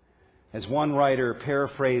meal. As one writer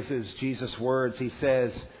paraphrases Jesus' words, he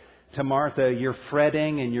says to Martha, you're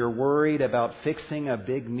fretting and you're worried about fixing a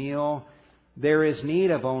big meal. There is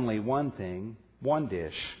need of only one thing, one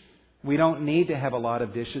dish. We don't need to have a lot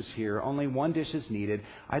of dishes here. Only one dish is needed.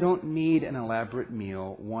 I don't need an elaborate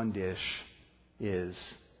meal. One dish is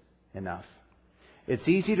enough. It's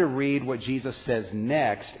easy to read what Jesus says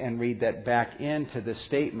next and read that back into the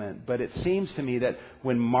statement. But it seems to me that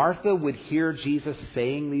when Martha would hear Jesus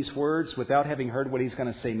saying these words without having heard what he's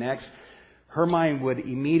going to say next, her mind would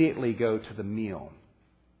immediately go to the meal.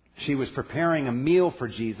 She was preparing a meal for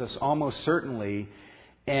Jesus, almost certainly,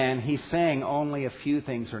 and he's saying only a few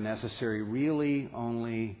things are necessary. Really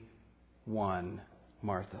only one,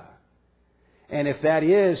 Martha. And if that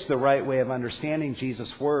is the right way of understanding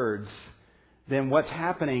Jesus' words, then what's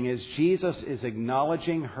happening is Jesus is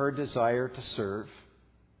acknowledging her desire to serve.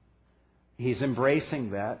 He's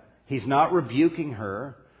embracing that. He's not rebuking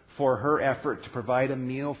her for her effort to provide a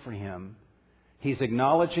meal for him. He's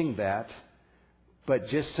acknowledging that, but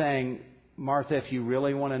just saying, Martha, if you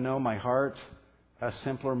really want to know my heart, a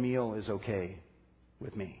simpler meal is okay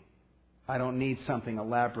with me. I don't need something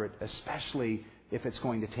elaborate, especially if it's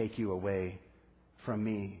going to take you away from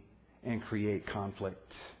me and create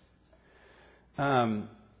conflict.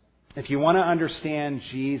 If you want to understand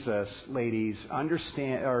Jesus, ladies,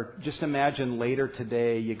 understand, or just imagine later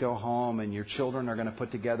today you go home and your children are going to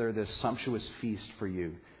put together this sumptuous feast for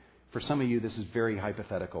you. For some of you, this is very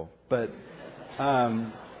hypothetical, but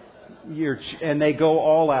and they go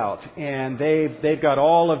all out, and they've got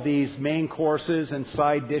all of these main courses and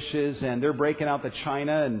side dishes, and they're breaking out the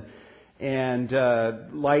china and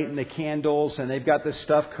lighting the candles, and they've got this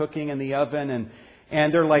stuff cooking in the oven,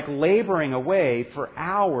 and they're like laboring away for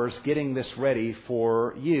hours getting this ready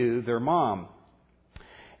for you, their mom.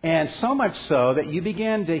 And so much so that you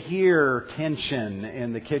begin to hear tension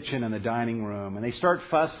in the kitchen and the dining room, and they start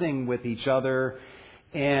fussing with each other,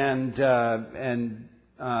 and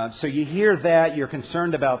so you hear that, you're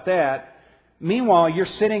concerned about that. Meanwhile, you're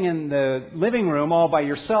sitting in the living room all by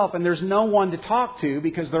yourself, and there's no one to talk to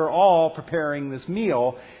because they're all preparing this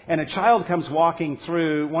meal. And a child comes walking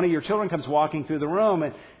through, one of your children comes walking through the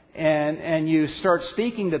room, and you start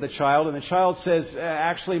speaking to the child, and the child says,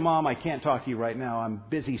 actually, Mom, I can't talk to you right now. I'm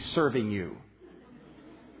busy serving you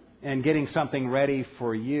and getting something ready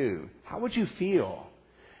for you. How would you feel?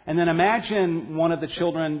 And then imagine one of the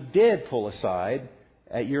children did pull aside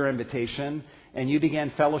at your invitation, and you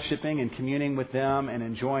began fellowshipping and communing with them and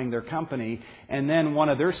enjoying their company, and then one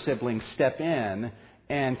of their siblings step in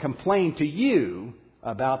and complain to you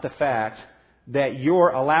about the fact that you're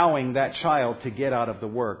allowing that child to get out of the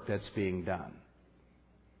work that's being done.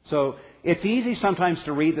 So it's easy sometimes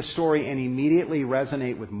to read the story and immediately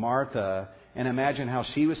resonate with Martha and imagine how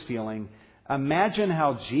she was feeling. Imagine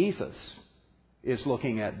how Jesus is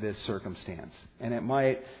looking at this circumstance, and it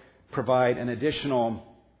might provide an additional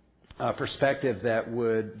perspective that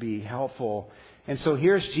would be helpful. And so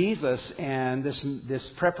here's Jesus, and this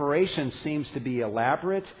preparation seems to be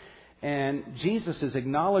elaborate, and Jesus is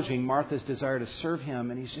acknowledging Martha's desire to serve him,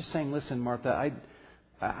 and he's just saying, listen, Martha,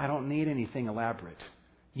 I don't need anything elaborate.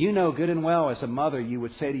 You know good and well as a mother you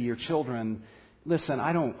would say to your children, listen,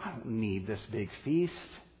 I don't need this big feast.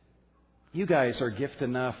 You guys are gift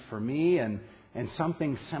enough for me, and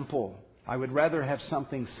something simple. I would rather have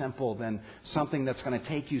something simple than something that's going to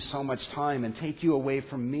take you so much time and take you away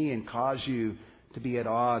from me and cause you to be at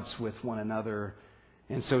odds with one another.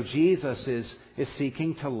 And so Jesus is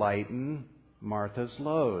seeking to lighten Martha's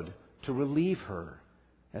load, to relieve her,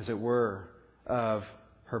 as it were, of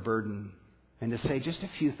her burden. And to say just a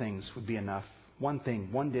few things would be enough. One thing,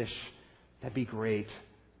 one dish, that'd be great.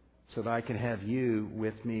 so that I can have you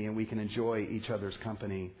with me and we can enjoy each other's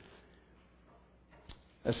company.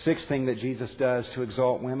 A sixth thing that Jesus does to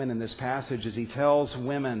exalt women in this passage is He tells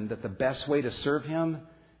women that the best way to serve Him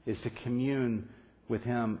is to commune with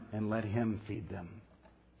Him and let Him feed them.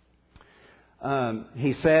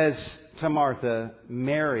 He says to Martha,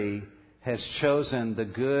 Mary has chosen the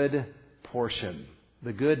good portion.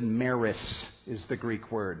 The good meris is the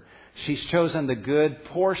Greek word. She's chosen the good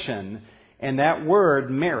portion. And that word,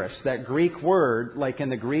 meris, that Greek word, like in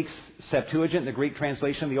the Greek Septuagint, the Greek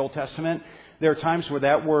translation of the Old Testament, there are times where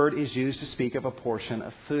that word is used to speak of a portion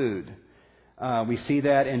of food. We see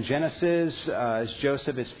that in Genesis as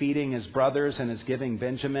Joseph is feeding his brothers and is giving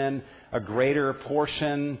Benjamin a greater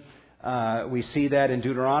portion. We see that in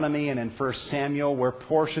Deuteronomy and in 1 Samuel where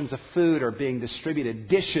portions of food are being distributed.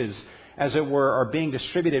 Dishes, as it were, are being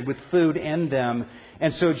distributed with food in them.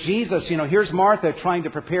 And so Jesus, here's Martha trying to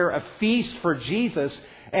prepare a feast for Jesus.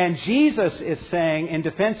 And Jesus is saying in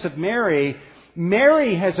defense of Mary,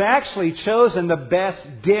 Mary has actually chosen the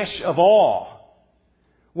best dish of all.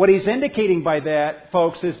 What He's indicating by that,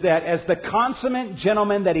 folks, is that as the consummate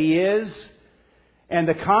gentleman that He is and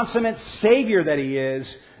the consummate Savior that He is,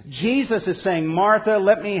 Jesus is saying, Martha,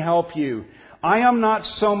 let me help you. I am not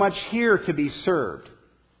so much here to be served.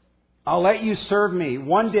 I'll let you serve me.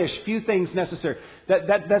 One dish, few things necessary.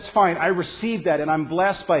 That's fine. I received that and I'm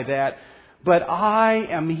blessed by that. But I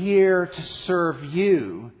am here to serve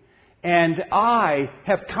you. And I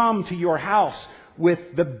have come to your house with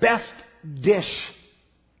the best dish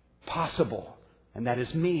possible. And that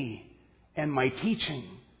is me and my teaching,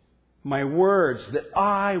 my words that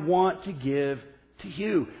I want to give to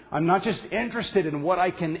you. I'm not just interested in what I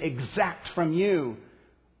can exact from you.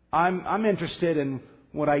 I'm interested in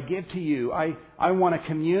what I give to you. I want to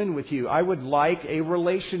commune with you. I would like a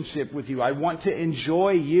relationship with you. I want to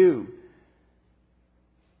enjoy you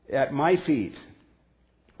at my feet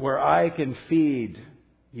where I can feed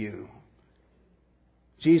you.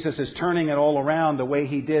 Jesus is turning it all around the way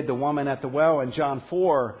He did the woman at the well in John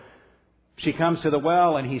 4. She comes to the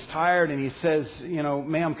well and He's tired and He says,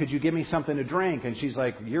 ma'am, could you give me something to drink? And she's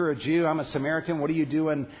like, you're a Jew, I'm a Samaritan. What are you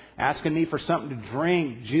doing asking me for something to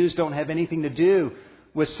drink? Jews don't have anything to do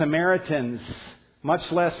with Samaritans,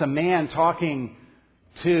 much less a man talking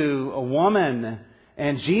to a woman.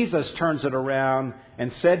 And Jesus turns it around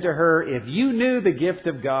and said to her, if you knew the gift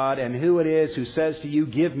of God and who it is who says to you,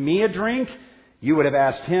 give me a drink, you would have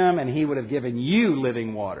asked Him and He would have given you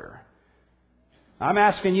living water. I'm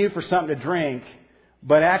asking you for something to drink,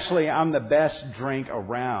 but actually I'm the best drink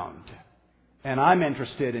around. And I'm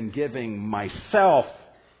interested in giving myself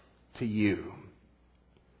to you.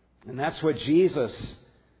 And that's what Jesus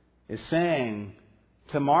is saying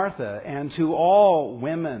to Martha and to all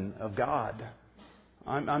women of God.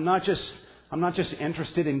 I'm not just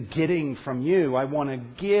interested in getting from you. I want to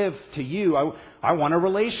give to you. I want a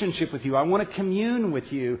relationship with you. I want to commune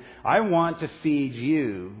with you. I want to feed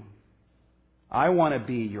you. I want to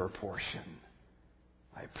be your portion.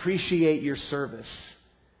 I appreciate your service.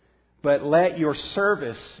 But let your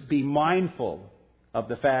service be mindful of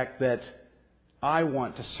the fact that I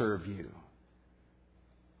want to serve you.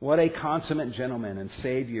 What a consummate gentleman and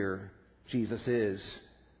Savior Jesus is.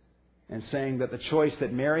 And saying that the choice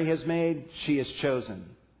that Mary has made, she has chosen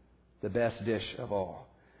the best dish of all.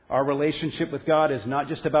 Our relationship with God is not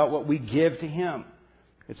just about what we give to Him.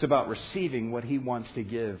 It's about receiving what He wants to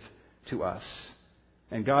give to us.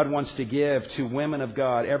 And God wants to give to women of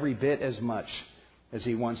God every bit as much as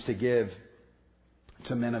He wants to give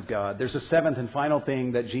to men of God. There's a seventh and final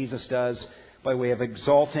thing that Jesus does by way of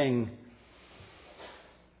exalting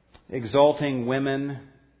women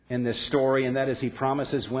in this story, and that is He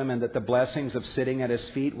promises women that the blessings of sitting at His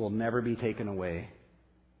feet will never be taken away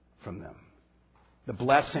from them. The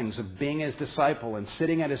blessings of being His disciple and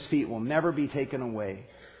sitting at His feet will never be taken away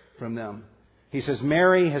from them. He says,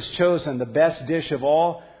 Mary has chosen the best dish of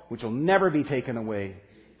all, which will never be taken away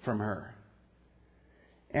from her.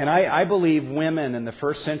 And I believe women in the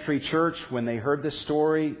first century church, when they heard this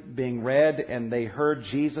story being read and they heard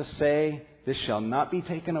Jesus say, this shall not be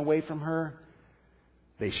taken away from her,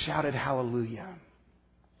 they shouted hallelujah.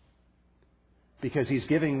 Because He's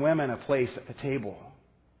giving women a place at the table.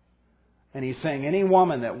 And He's saying, any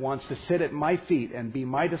woman that wants to sit at my feet and be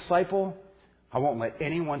my disciple, I won't let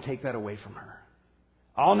anyone take that away from her.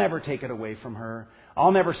 I'll never take it away from her.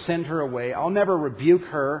 I'll never send her away. I'll never rebuke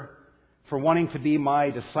her for wanting to be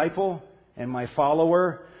my disciple and my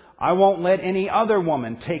follower. I won't let any other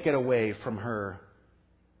woman take it away from her.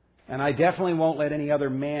 And I definitely won't let any other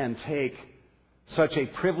man take such a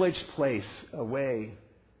privileged place away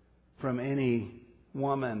from any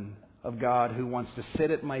woman of God who wants to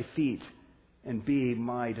sit at my feet and be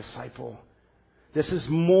my disciple. This is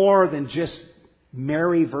more than just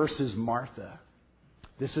Mary versus Martha.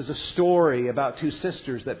 This is a story about two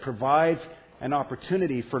sisters that provides an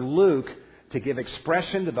opportunity for Luke to give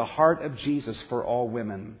expression to the heart of Jesus for all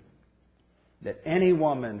women. That any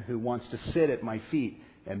woman who wants to sit at my feet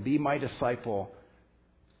and be my disciple,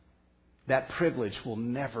 that privilege will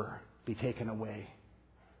never be taken away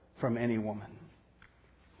from any woman.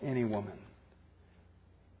 Any woman.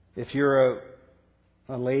 If you're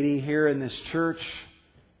a lady here in this church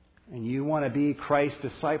and you want to be Christ's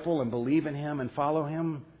disciple and believe in Him and follow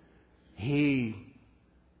Him, He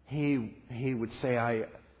would say,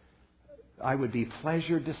 I would be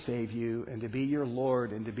pleasured to save you and to be your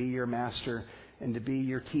Lord and to be your master and to be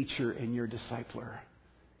your teacher and your discipler.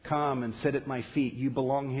 Come and sit at my feet. You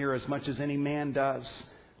belong here as much as any man does.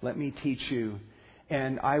 Let me teach you.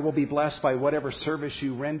 And I will be blessed by whatever service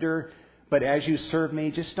you render. But as you serve me,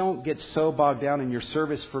 just don't get so bogged down in your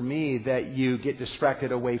service for me that you get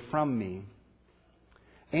distracted away from me.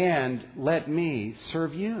 And let me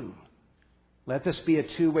serve you. Let this be a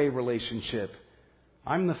two-way relationship.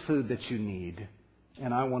 I'm the food that you need,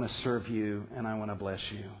 and I want to serve you, and I want to bless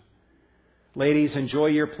you. Ladies, enjoy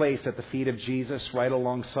your place at the feet of Jesus, right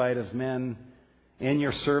alongside of men. In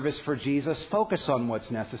your service for Jesus, focus on what's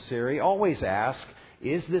necessary. Always ask,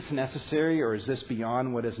 is this necessary or is this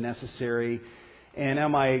beyond what is necessary? And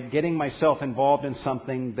am I getting myself involved in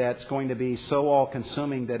something that's going to be so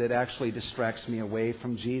all-consuming that it actually distracts me away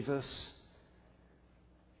from Jesus?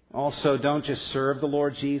 Also, don't just serve the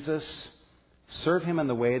Lord Jesus. Serve Him in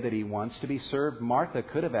the way that He wants to be served. Martha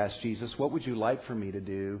could have asked Jesus, what would you like for me to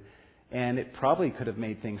do? And it probably could have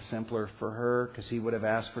made things simpler for her because He would have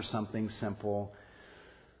asked for something simple.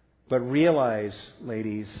 But realize,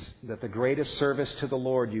 ladies, that the greatest service to the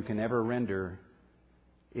Lord you can ever render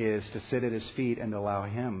is to sit at His feet and allow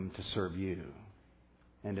Him to serve you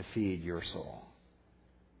and to feed your soul.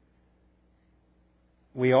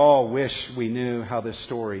 We all wish we knew how this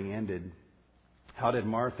story ended. How did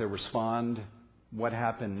Martha respond? What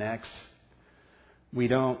happened next? We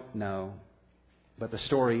don't know. But the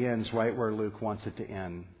story ends right where Luke wants it to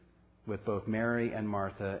end, with both Mary and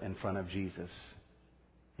Martha in front of Jesus.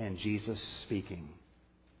 And Jesus speaking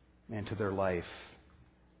into their life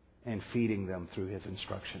and feeding them through His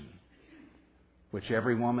instruction, which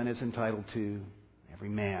every woman is entitled to, every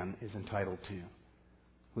man is entitled to,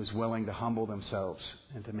 who is willing to humble themselves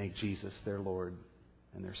and to make Jesus their Lord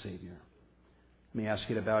and their Savior. Let me ask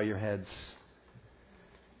you to bow your heads.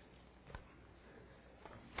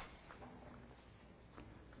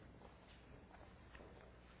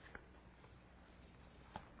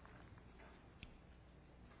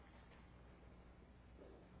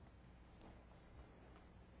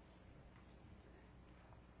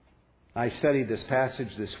 I studied this passage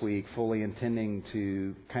this week, fully intending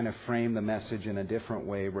to kind of frame the message in a different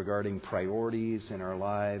way regarding priorities in our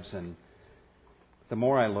lives. And the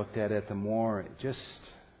more I looked at it, the more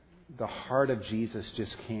the heart of Jesus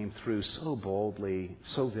just came through so boldly,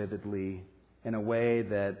 so vividly, in a way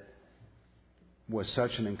that was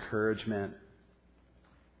such an encouragement.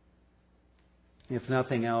 If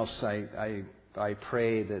nothing else, I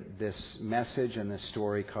pray that this message and this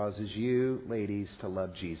story causes you, ladies, to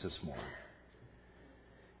love Jesus more.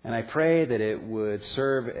 And I pray that it would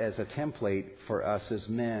serve as a template for us as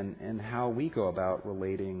men in how we go about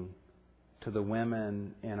relating to the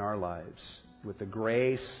women in our lives with the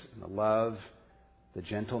grace and the love, the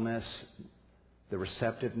gentleness, the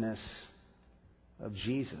receptiveness of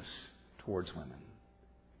Jesus towards women.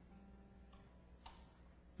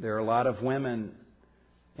 There are a lot of women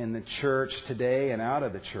in the church today and out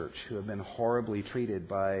of the church who have been horribly treated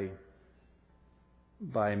by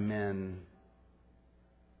men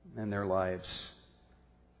in their lives.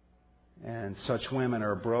 And such women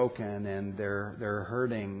are broken and they're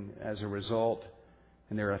hurting as a result.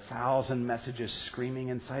 And there are 1,000 messages screaming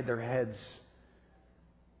inside their heads.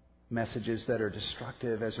 Messages that are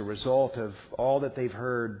destructive as a result of all that they've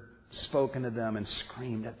heard spoken to them and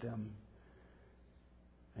screamed at them.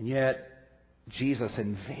 And yet, Jesus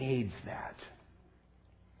invades that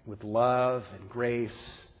with love and grace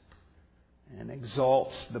and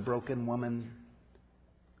exalts the broken woman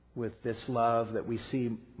with this love that we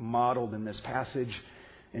see modeled in this passage.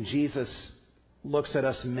 And Jesus looks at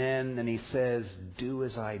us men and He says, do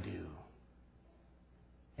as I do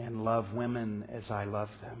and love women as I love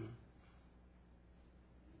them.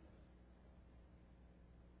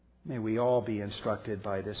 May we all be instructed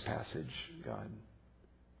by this passage, God.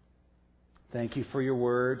 Thank You for Your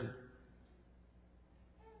word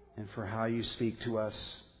and for how You speak to us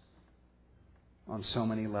on so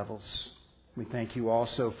many levels. We thank you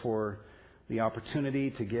also for the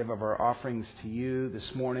opportunity to give of our offerings to you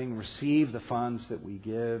this morning, receive the funds that we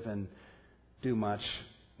give, and do much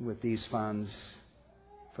with these funds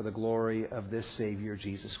for the glory of this Savior,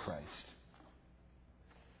 Jesus Christ.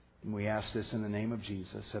 And we ask this in the name of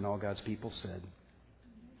Jesus, and all God's people said,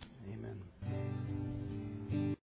 Amen.